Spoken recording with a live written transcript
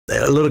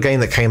little game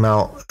that came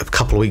out a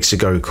couple of weeks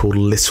ago called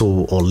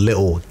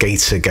Lil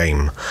Gator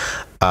Game,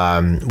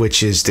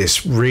 which is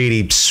this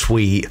really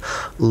sweet,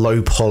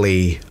 low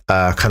poly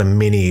kind of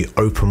mini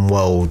open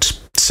world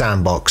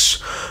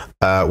sandbox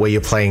where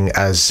you're playing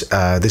as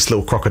this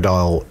little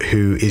crocodile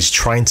who is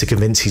trying to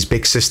convince his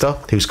big sister,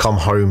 who's come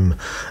home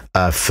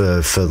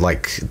for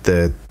like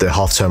the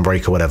half-term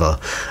break or whatever.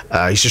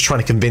 He's just trying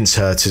to convince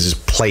her to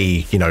just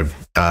play, you know,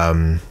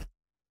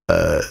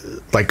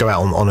 like go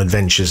out on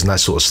adventures and that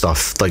sort of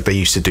stuff like they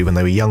used to do when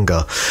they were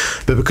younger.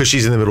 But because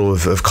she's in the middle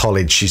of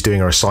college, she's doing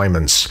her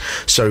assignments,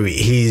 so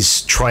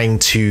he's trying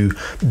to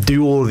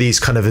do all of these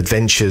kind of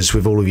adventures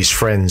with all of his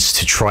friends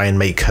to try and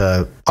make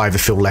her either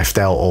feel left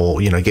out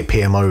or, you know, get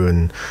PMO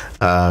and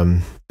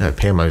no,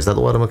 PMO, is that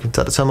the word I'm looking, is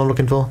that the term I'm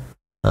looking for?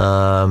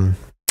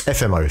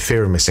 FMO,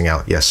 fear of missing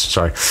out. Yes,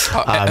 sorry.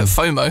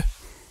 FOMO.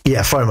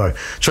 Yeah, FOMO.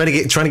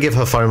 Trying to give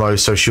her FOMO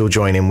so she'll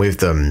join in with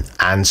them.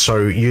 And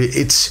so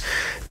it's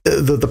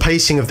the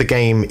pacing of the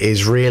game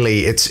is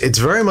really it's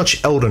very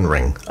much Elden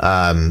Ring,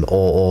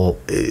 or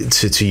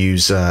to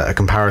use a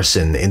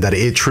comparison, in that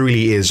it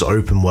truly is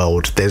open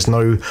world. There's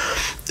no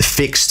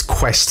fixed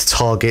quest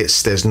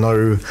targets. There's not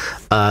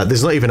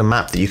even a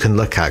map that you can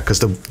look at because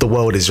the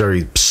world is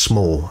very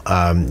small.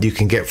 You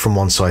can get from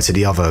one side to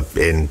the other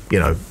in, you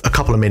know, a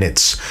couple of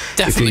minutes.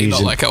 Definitely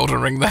not like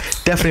Elden Ring, though.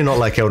 Definitely not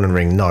like Elden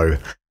Ring, no.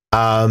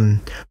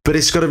 But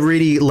it's got a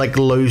really like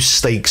low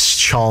stakes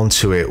charm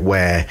to it,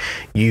 where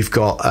you've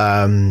got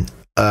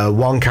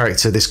one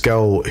character, this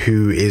girl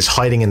who is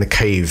hiding in the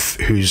cave,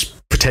 who's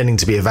pretending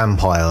to be a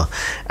vampire,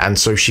 and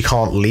so she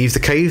can't leave the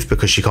cave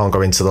because she can't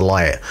go into the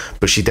light,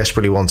 but she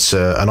desperately wants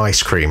an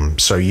ice cream.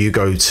 So you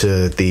go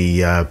to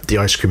the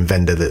ice cream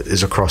vendor that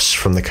is across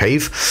from the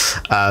cave,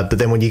 but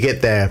then when you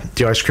get there,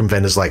 the ice cream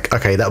vendor's like,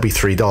 okay, that'll be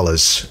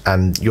 $3,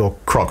 and your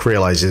croc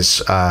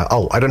realizes,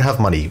 oh, I don't have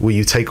money, will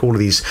you take all of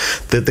these,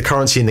 the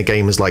currency in the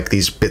game is like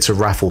these bits of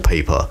raffle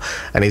paper,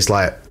 and he's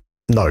like,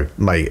 no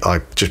mate,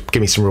 just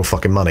give me some real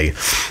fucking money.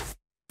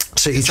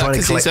 So he's trying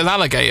to collect. He's an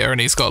alligator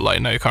and he's got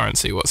like no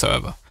currency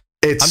whatsoever.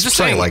 It's I'm just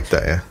something saying, like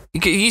that,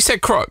 yeah. You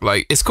said croc,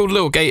 like it's called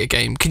Lil Gator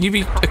Game. Can you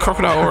be a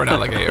crocodile or an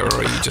alligator, or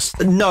are you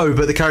just? No,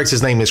 but the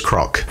character's name is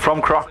Croc.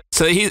 From Croc.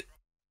 So he's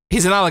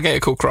an alligator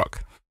called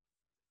Croc.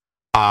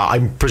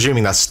 I'm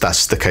presuming that's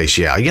the case.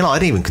 Yeah, you know, I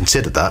didn't even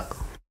consider that.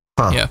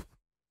 Huh. Yeah.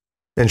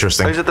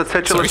 Interesting. Is it the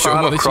titular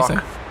part of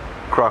Croc?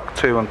 Croc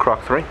 2 and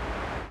Croc 3?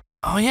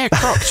 Oh yeah,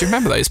 Croc. Do you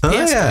remember those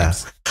PS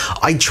games?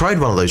 I tried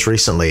one of those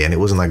recently and it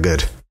wasn't that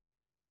good.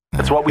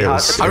 It's what we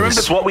had. I remember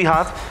it's what we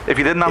had. If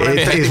you didn't have it,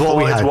 it's what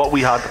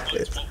we had.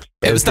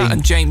 It was that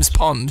and James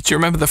Bond. Do you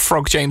remember the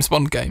Frog James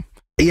Bond game?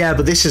 Yeah,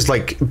 but this is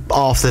like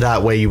after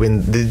that, where you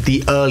in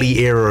the early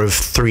era of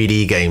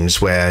 3D games,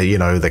 where, you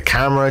know, the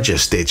camera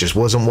just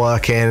wasn't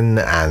working,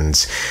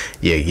 and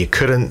you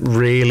couldn't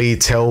really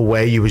tell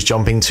where you was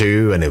jumping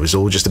to, and it was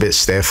all just a bit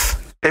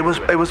stiff. It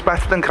was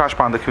better than Crash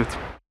Bandicoot.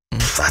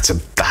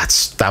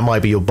 That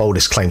might be your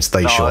boldest claim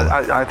today, Sean.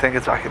 I think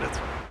it's accurate.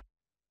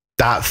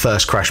 That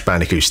first Crash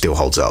Bandicoot still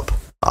holds up.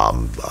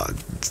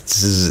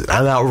 This is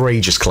an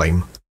outrageous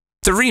claim.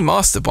 The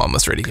remastered one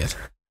was really good.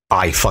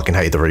 I fucking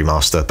hate the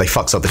remaster. They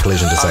fucked up the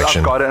collision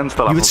detection. I've got it and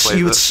still haven't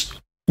played it.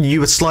 You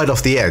would slide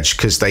off the edge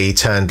because they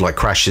turned like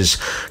Crash's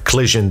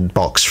collision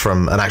box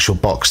from an actual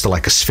box to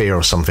like a sphere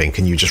or something,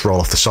 and you just roll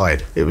off the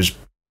side. It was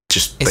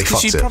just, they fucked it. It's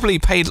because you probably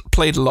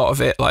played a lot of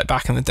it like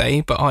back in the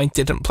day, but I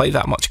didn't play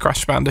that much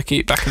Crash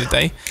Bandicoot back in the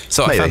day,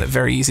 so I found it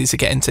very easy to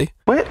get into.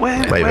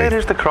 Where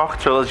is the Croc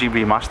Trilogy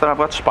remaster? I've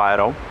got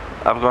Spyro.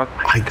 I've got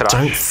I Crash.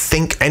 don't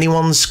think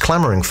anyone's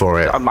clamoring for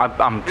it.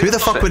 Who the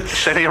fuck would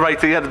sitting right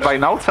here right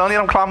now telling you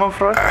I'm clamoring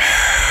for it?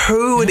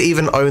 Who would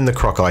even own the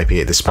Croc IP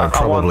at this point?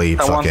 Probably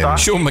fucking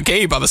Sean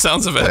McGee, by the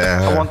sounds of it.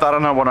 Yeah. I want that,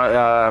 and I want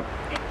a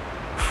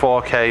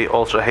 4K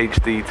Ultra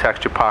HD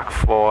texture pack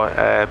for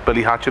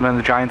Billy Hatcher and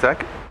the Giant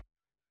Egg.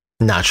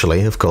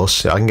 Naturally, of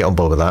course. I can get on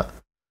board with that.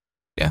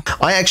 Yeah.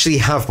 I actually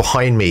have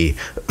behind me,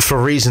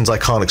 for reasons I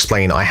can't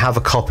explain, I have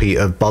a copy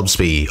of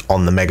Bubsby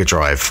on the Mega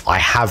Drive. I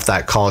have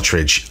that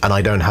cartridge, and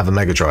I don't have a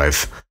Mega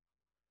Drive.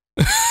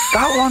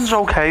 That one's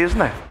okay,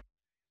 isn't it?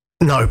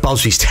 No,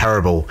 Bubsby's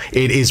terrible.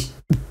 It is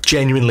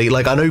genuinely,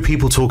 like, I know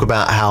people talk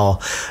about how,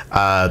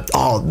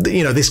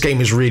 you know, this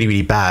game is really,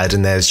 really bad,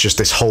 and there's just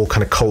this whole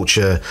kind of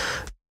culture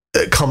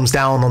that comes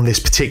down on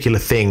this particular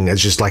thing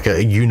as just like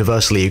a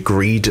universally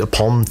agreed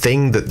upon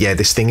thing that, yeah,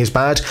 this thing is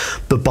bad,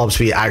 but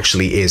Bubsby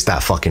actually is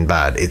that fucking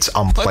bad. It's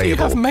unplayable. Why do you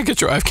have Mega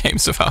Drive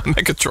games without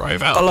Mega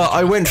Drive out?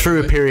 I went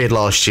through a period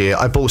last year.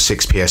 I bought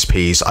 6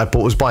 PSPs. I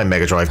was buying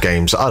Mega Drive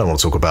games. I don't want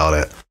to talk about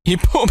it. You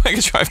bought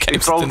Mega Drive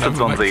games? He rolled to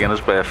Dundee in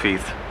his bare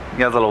feet.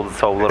 He has a load of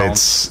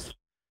Toblerones.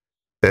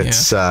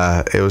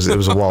 It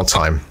was a wild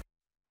time.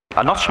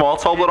 And not small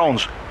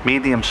Toblerones,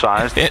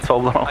 medium-sized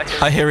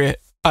Toblerones.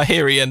 I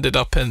hear he ended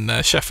up in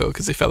Sheffield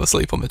because he fell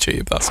asleep on the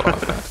tube. That's what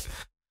I've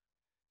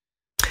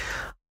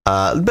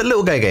But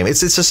Little Gator Game,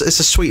 it's a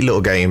sweet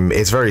little game.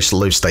 It's very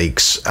low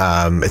stakes.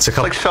 It's a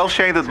couple, like cell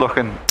shaded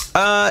looking.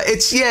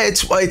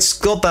 It's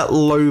got that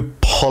low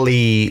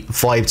poly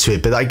vibe to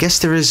it, but I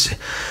guess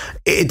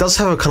it does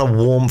have a kind of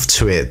warmth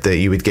to it that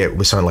you would get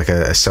with something like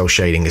a cell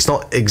shading. It's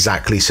not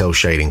exactly cell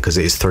shading because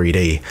it is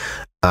 3D.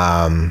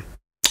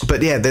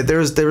 But yeah,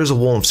 there is a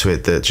warmth to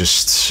it that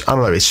just, I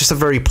don't know, it's just a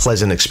very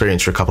pleasant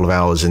experience for a couple of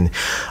hours. And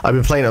I've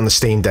been playing it on the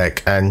Steam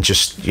Deck, and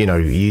just, you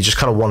just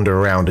kind of wander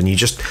around and you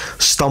just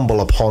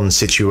stumble upon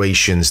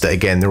situations that,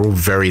 again, they're all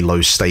very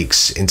low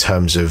stakes in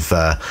terms of,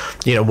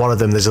 one of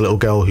them, there's a little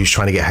girl who's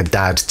trying to get her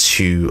dad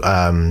to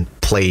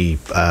play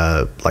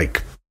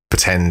like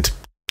pretend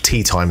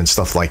tea time and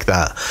stuff like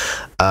that,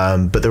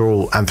 but they're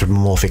all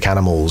anthropomorphic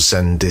animals,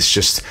 and it's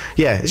just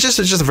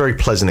a very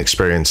pleasant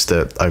experience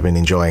that I've been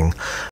enjoying.